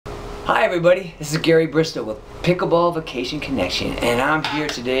Hi everybody, this is Gary Bristow with Pickleball Vacation Connection, and I'm here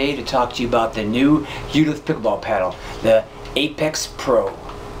today to talk to you about the new Hudef pickleball paddle, the Apex Pro.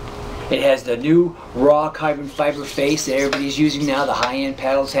 It has the new raw carbon fiber face that everybody's using now. The high-end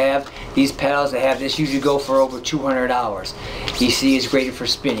paddles have. These paddles that have this usually go for over $200. You see, it's great for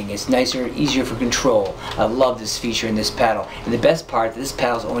spinning. It's nicer and easier for control. I love this feature in this paddle. And the best part, this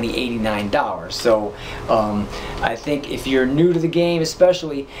paddle is only $89. So I think if you're new to the game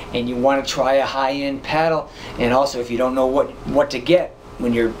especially, and you want to try a high-end paddle, and also if you don't know what to get,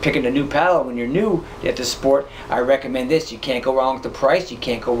 when you're picking a new paddle, when you're new at the sport, I recommend this. You can't go wrong with the price, you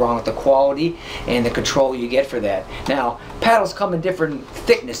can't go wrong with the quality and the control you get for that. Now, paddles come in different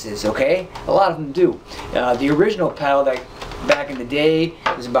thicknesses, okay? A lot of them do. The original paddle that back in the day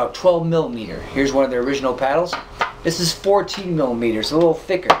was about 12 millimeter. Here's one of the original paddles. This is 14 millimeters, a little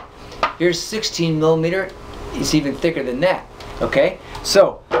thicker. Here's 16 millimeter. It's even thicker than that, okay?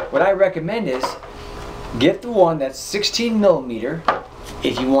 So, what I recommend is get the one that's 16 millimeter.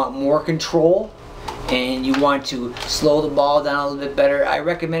 If you want more control and you want to slow the ball down a little bit better, I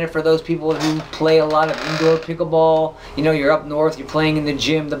recommend it for those people who play a lot of indoor pickleball. You know, you're up north, you're playing in the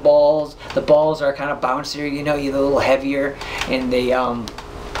gym, the balls are kind of bouncier, you know, you're a little heavier, and they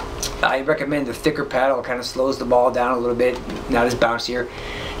I recommend the thicker paddle. It kind of slows the ball down a little bit, not as bouncier.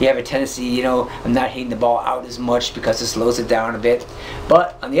 You have a tendency, you know, of not hitting the ball out as much because it slows it down a bit.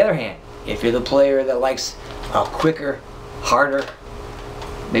 But on the other hand, if you're the player that likes a quicker, harder,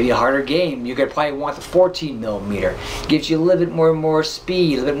 maybe a harder game, you could probably want the 14 millimeter. Gives you a little bit more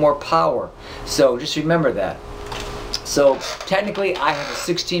speed, a little bit more power. So just remember that. So technically I have a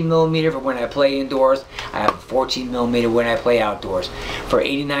 16 millimeter for when I play indoors. I have a 14 millimeter when I play outdoors. For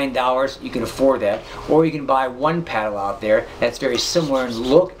 $89 you can afford that. Or you can buy one paddle out there that's very similar in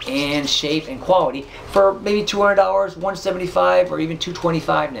look and shape and quality for maybe $200, $175, or even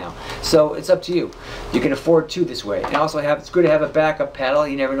 $225 now. So it's up to you. You can afford two this way. And also it's good to have a backup paddle.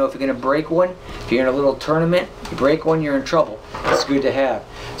 You never know if you're going to break one. If you're in a little tournament, you break one, you're in trouble. It's good to have.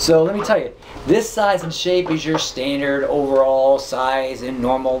 So let me tell you, this size and shape is your standard overall size and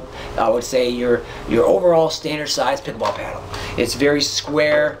normal, I would say your overall standard size pickleball paddle. It's very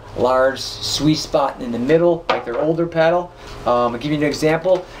square, large, sweet spot in the middle, like their older paddle. I'll give you an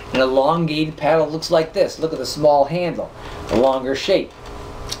example. An elongated paddle looks like this. Look at the small handle, the longer shape.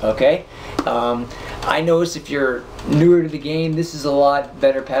 Okay? I notice if you're newer to the game, this is a lot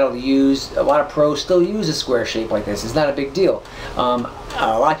better paddle to use. A lot of pros still use a square shape like this. It's not a big deal.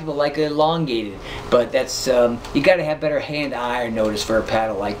 A lot of people like it elongated, but that's you got to have better hand-eye notice for a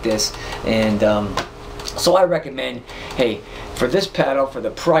paddle like this. And so I recommend, hey, for this paddle, for the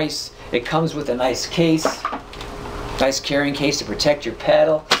price, it comes with a nice case, nice carrying case to protect your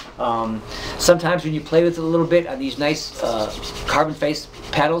paddle. Sometimes when you play with it a little bit on these nice carbon face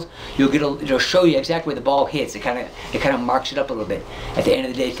paddles, it'll show you exactly where the ball hits. It kind of marks it up a little bit. At the end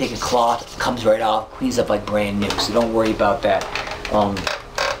of the day, take a cloth, comes right off, cleans up like brand new. So don't worry about that.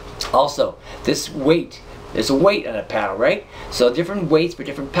 Also, this weight. There's a weight on a paddle, right? So different weights for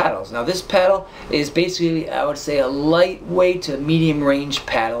different paddles. Now this paddle is basically, I would say, a lightweight to medium range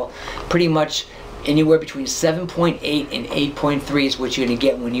paddle. Pretty much anywhere between 7.8 and 8.3 is what you're going to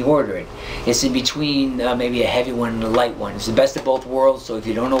get when you order it. It's in between maybe a heavy one and a light one. It's the best of both worlds, so if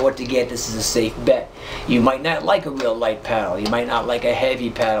you don't know what to get, this is a safe bet. You might not like a real light paddle. You might not like a heavy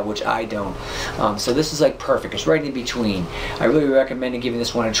paddle, which I don't. So this is like perfect. It's right in between. I really recommend giving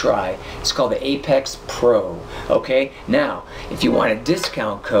this one a try. It's called the Apex Pro. Okay? Now, if you want a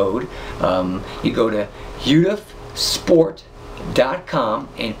discount code, you go to hudefsport.com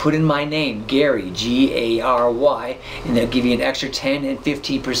and put in my name, Gary, G-A-R-Y, and they'll give you an extra 10 and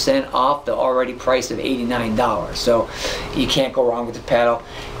 15% off the already price of $89. So you can't go wrong with the paddle.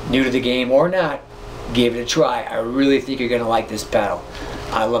 New to the game or not, give it a try. I really think you're going to like this paddle.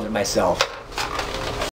 I love it myself.